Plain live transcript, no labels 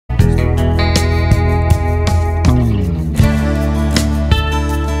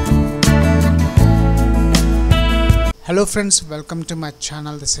Hello friends, welcome to my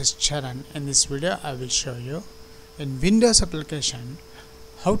channel. This is Charan. In this video I will show you in Windows application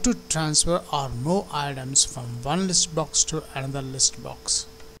how to transfer or move items from one list box to another list box.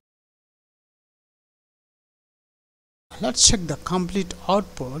 Let's check the complete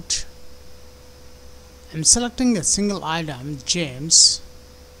output. I'm selecting a single item, James.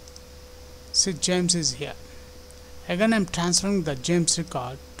 See, James is here. Again I'm transferring the James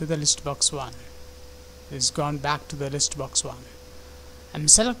record to the list box 1. It's gone back to the list box 1. I'm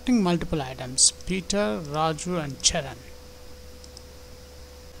selecting multiple items, Peter, Raju and Charan.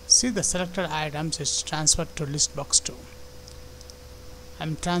 See, the selected items is transferred to list box 2.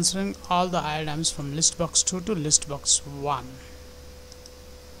 I'm transferring all the items from list box 2 to list box 1.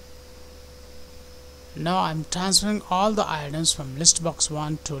 Now I'm transferring all the items from list box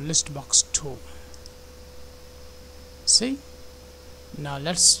 1 to list box 2. See? Now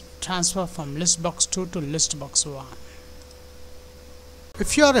let's transfer from list box 2 to list box 1.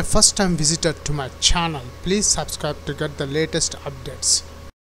 If you are a first time visitor to my channel, please subscribe to get the latest updates.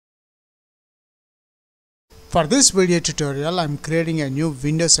 For this video tutorial, I am creating a new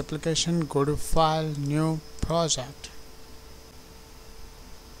Windows application. Go to File, New, Project.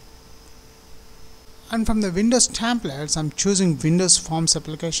 And from the Windows templates, I am choosing Windows Forms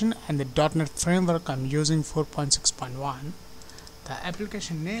application, and the .NET framework I am using 4.6.1. The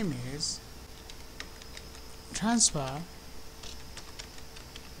application name is Transfer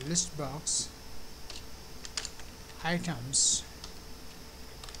Listbox Items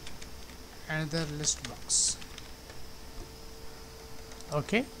Another List Box.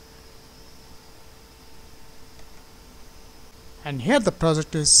 Okay, and here the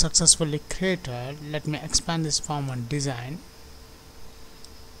project is successfully created. Let me expand this form on design.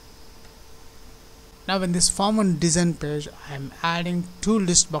 Now in this form on design page, I am adding 2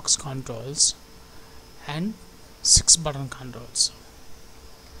 list box controls and 6 button controls.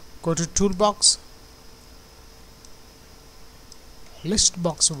 Go to Toolbox, list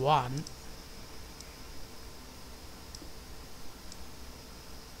box 1,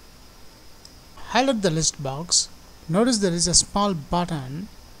 highlight the list box. Notice there is a small button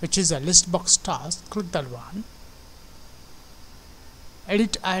which is a list box task. Click that one.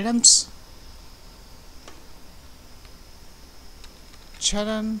 Edit items,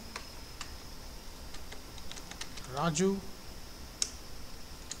 Charan, Raju,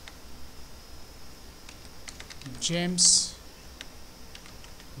 James,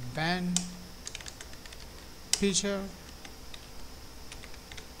 Ben, Peter,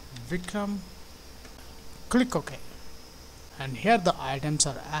 Vikram. Click OK, and here the items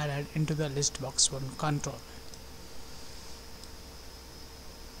are added into the list box 1 control.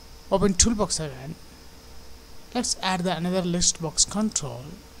 Open Toolbox again. Let's add another list box control.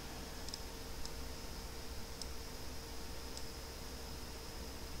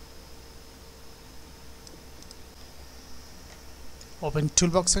 Open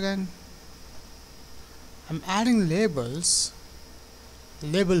Toolbox again. I'm adding labels.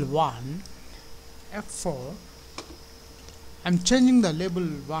 Label 1, F4. I'm changing the label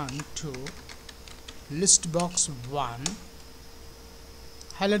 1 to list box 1.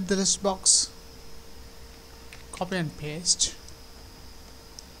 Highlight the list box. Copy and paste.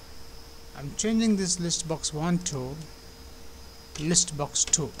 I'm changing this list box 1 to list box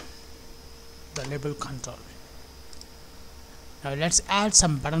 2, the label control. Now let's add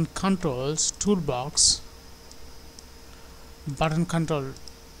some button controls. Toolbox, button control,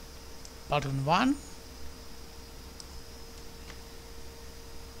 button 1,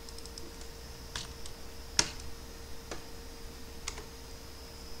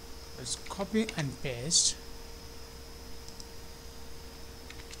 let's copy and paste.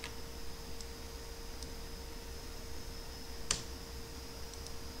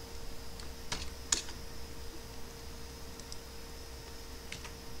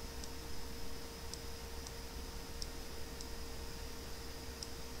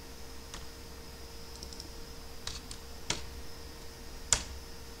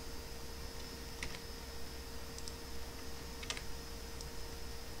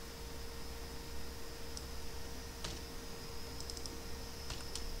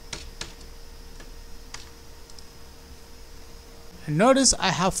 And notice I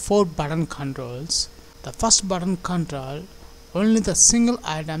have 4 button controls. The first button control, only the single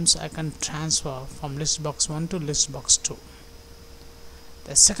items I can transfer from list box 1 to list box 2.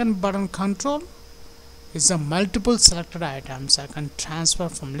 The second button control is the multiple selected items I can transfer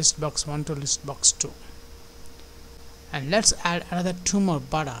from list box 1 to list box 2. And let's add another 2 more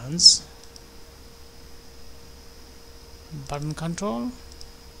buttons. Button control,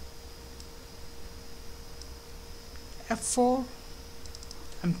 F4,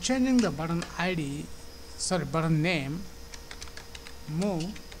 I'm changing the button button name, move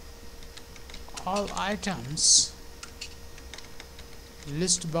all items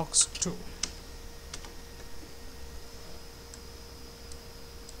listbox 2.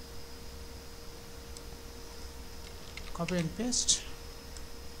 Copy and paste.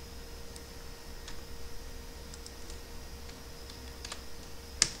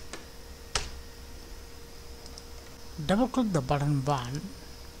 Double click the button 1,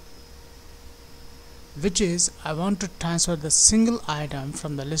 which is I want to transfer the single item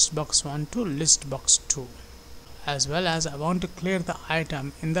from the listbox 1 to listbox 2, as well as I want to clear the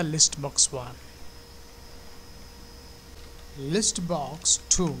item in the listbox 1. Listbox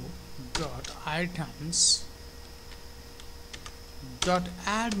 2 dot items dot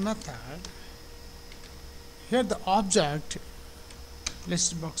add method. Here the object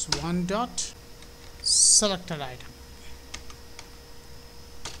listbox 1 dot selected item,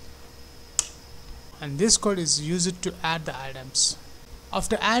 and this code is used to add the items.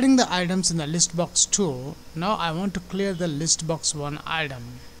 After adding the items in the listbox 2, now I want to clear the listbox 1 item.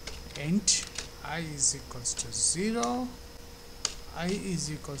 Int I is equals to 0, I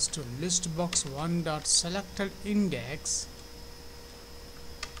is equals to listbox 1 dot selected index,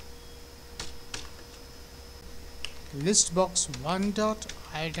 listbox 1 dot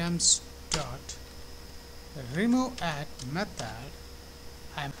items dot remove at method.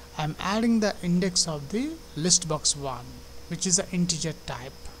 I'm adding the index of the listbox 1, which is an integer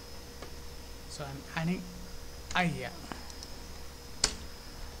type, so I'm adding I here.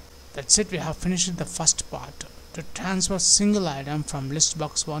 That's it, we have finished the first part to transfer single item from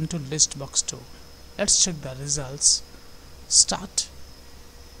listbox 1 to listbox 2. Let's check the results. Start.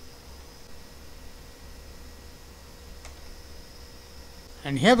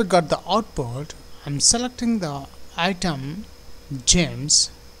 And here we got the output. I'm selecting the item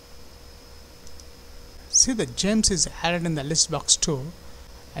James. See, the James is added in the listbox 2,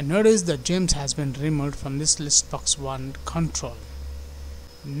 and notice the James has been removed from this listbox 1 control.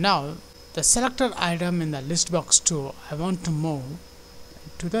 Now the selected item in the listbox 2 I want to move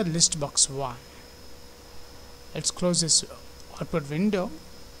to the listbox 1. Let's close this output window,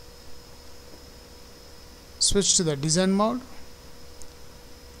 switch to the design mode,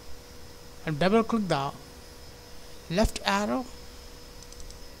 and double click the left arrow.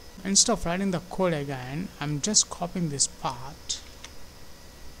 Instead of writing the code again, I'm just copying this part.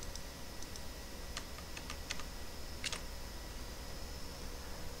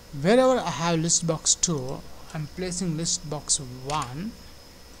 Wherever I have listbox 2, I'm placing listbox 1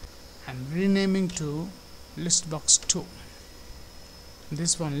 and renaming to listbox 2.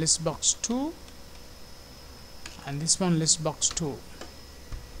 This one listbox 2 and this one listbox 2.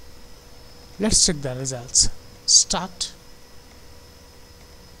 Let's check the results. Start.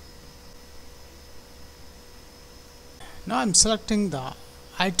 Now I'm selecting the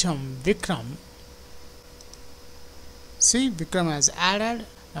item Vikram. See, Vikram has added.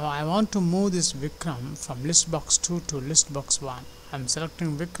 Now I want to move this Vikram from listbox 2 to listbox 1. I'm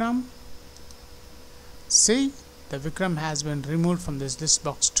selecting Vikram. See, the Vikram has been removed from this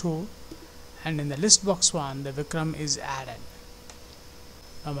listbox 2, and in the listbox 1 the Vikram is added.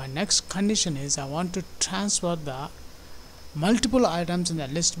 Now my next condition is I want to transfer the multiple items in the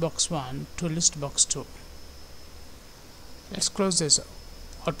listbox 1 to listbox 2. Let's close this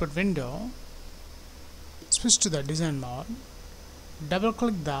output window, switch to the design mode, double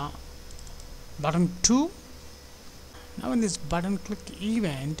click the button 2. Now in this button click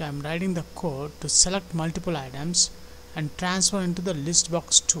event, I'm writing the code to select multiple items and transfer into the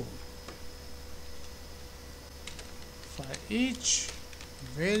listbox 2. For each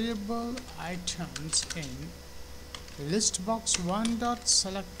variable items in listbox 1 dot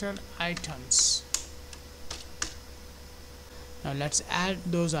selected items. Now let's add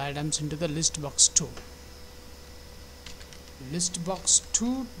those items into the listbox 2. Listbox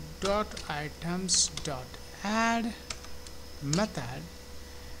 2 dot items dot add method,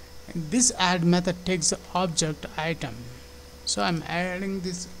 and this add method takes the object item, so I'm adding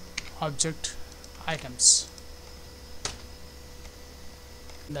this object items.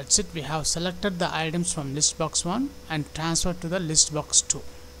 That's it, we have selected the items from listbox 1 and transferred to the listbox 2.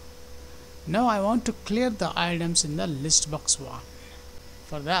 Now I want to clear the items in the listbox 1.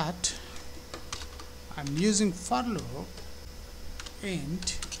 For that, I'm using for loop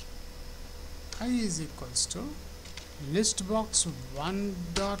int I is equals to listbox 1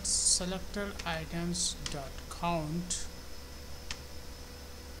 dot selected items dot count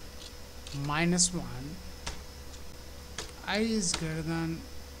minus 1. I is greater than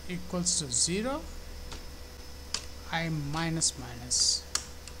equals to 0. I minus minus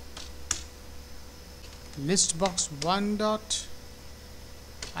listbox1 dot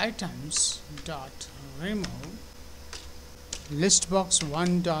items dot remove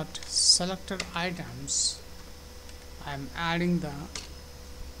listbox1 dot selected items. I am adding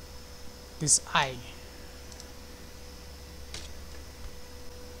this I.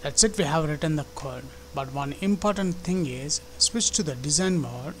 That's it, we have written the code. But one important thing is switch to the design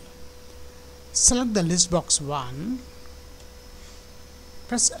mode, select the listbox1,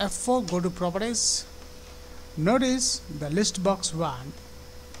 press F4, go to properties. Notice the listbox1,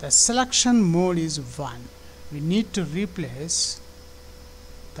 the selection mode is 1. We need to replace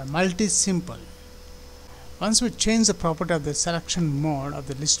the multi-simple. Once we change the property of the selection mode of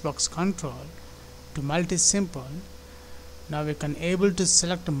the listbox control to multi-simple, now we can able to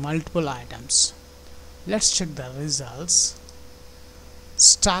select multiple items. Let's check the results.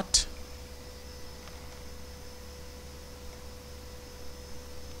 Start.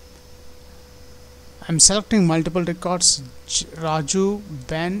 I'm selecting multiple records: Raju,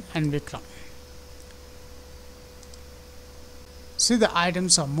 Ben and Vikram. See, the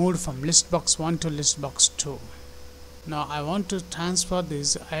items are moved from listbox1 to listbox2. Now I want to transfer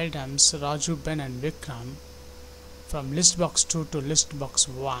these items Raju, Ben and Vikram from listbox2 to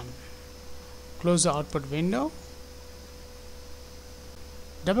listbox1. Close the output window.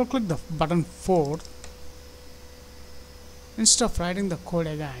 Double click the button 4. Instead of writing the code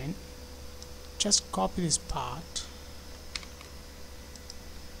again, just copy this part,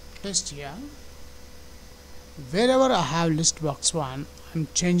 paste here. Wherever I have listbox1, I'm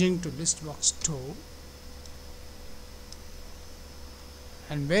changing to listbox2,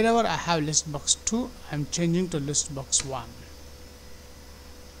 and wherever I have listbox2, I'm changing to listbox1.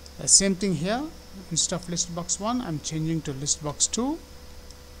 The same thing here. Instead of listbox1, I'm changing to listbox2,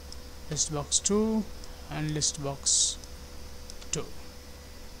 listbox2 and listbox2.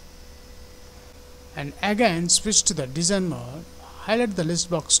 And again switch to the design mode, highlight the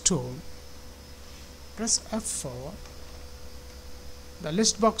listbox2, press F4, the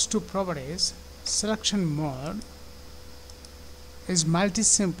listbox2 properties, selection mode is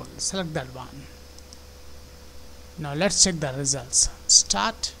multi-simple, select that one. Now let's check the results.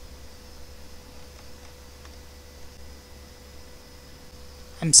 Start.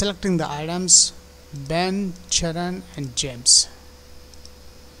 I'm selecting the items Ben, Charan and James.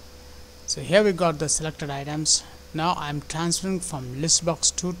 So here we got the selected items. Now I'm transferring from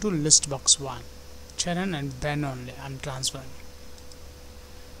listbox2 to listbox1. Charan and Ben only I'm transferring.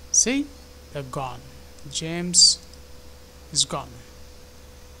 See, they're gone. James is gone.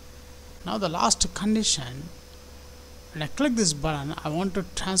 Now the last condition, when I click this button, I want to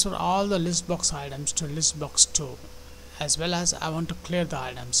transfer all the listbox items to listbox2, as well as I want to clear the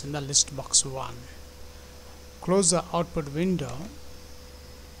items in the listbox1. Close the output window.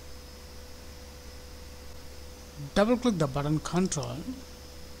 Double click the button control,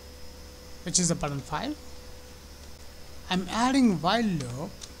 which is the button 5. I'm adding while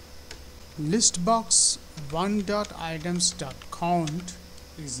loop listbox1.items.count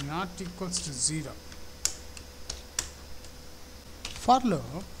is not equals to 0. For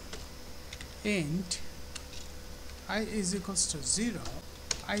loop int I is equals to 0,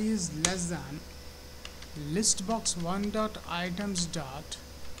 I is less than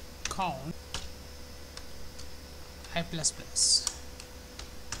listbox1.items.count I++.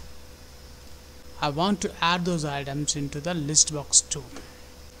 I want to add those items into the listbox2.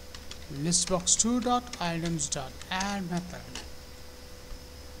 Listbox2.items.add method,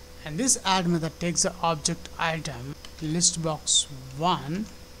 and this add method takes the object item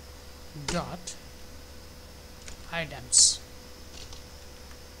listbox1.items.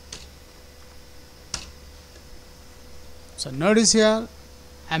 So notice here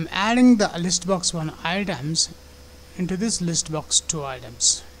I'm adding the listbox1 items into this listbox2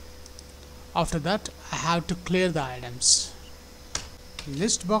 items. After that I have to clear the items.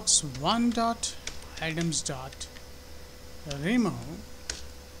 Listbox1.items.remove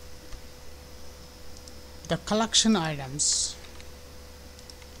the collection items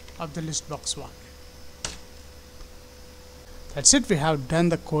of the listbox1. That's it, we have done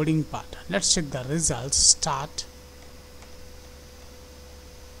the coding part. Let's check the results. Start.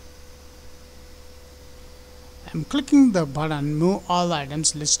 I'm clicking the button move all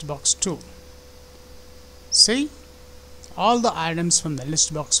items listbox2. See, all the items from the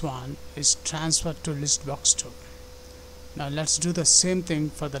listbox1 is transferred to listbox2. Now let's do the same thing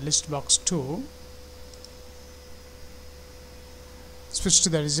for the listbox2. Switch to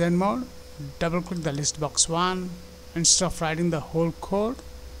the design mode, double click the listbox1. Instead of writing the whole code,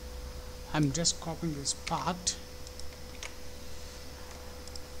 I'm just copying this part,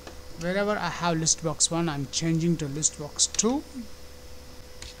 wherever I have listbox 1, I'm changing to listbox 2.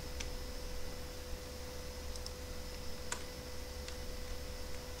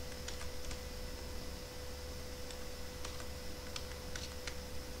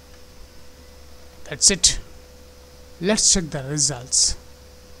 That's it. Let's check the results.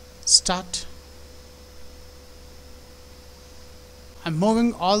 Start. I'm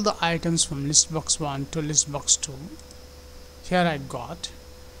moving all the items from listbox 1 to listbox 2. Here I got.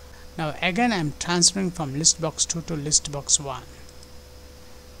 Now again I'm transferring from listbox 2 to listbox 1.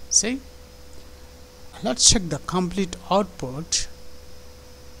 See? Let's check the complete output.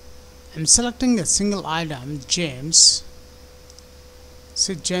 I'm selecting a single item, James.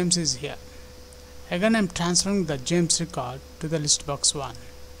 See, James is here. Again I'm transferring the James record to the listbox 1.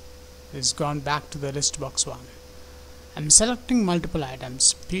 It's gone back to the listbox 1. I'm selecting multiple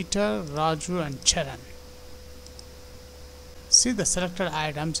items, Peter, Raju and Charan. See, the selected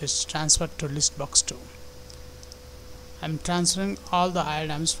items is transferred to listbox 2. I'm transferring all the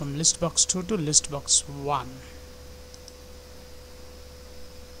items from listbox 2 to listbox 1.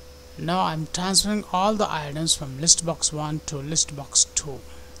 Now I'm transferring all the items from listbox 1 to listbox 2.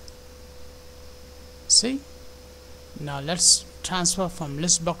 See? Now let's transfer from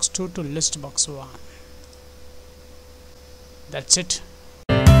listbox 2 to listbox 1. That's it.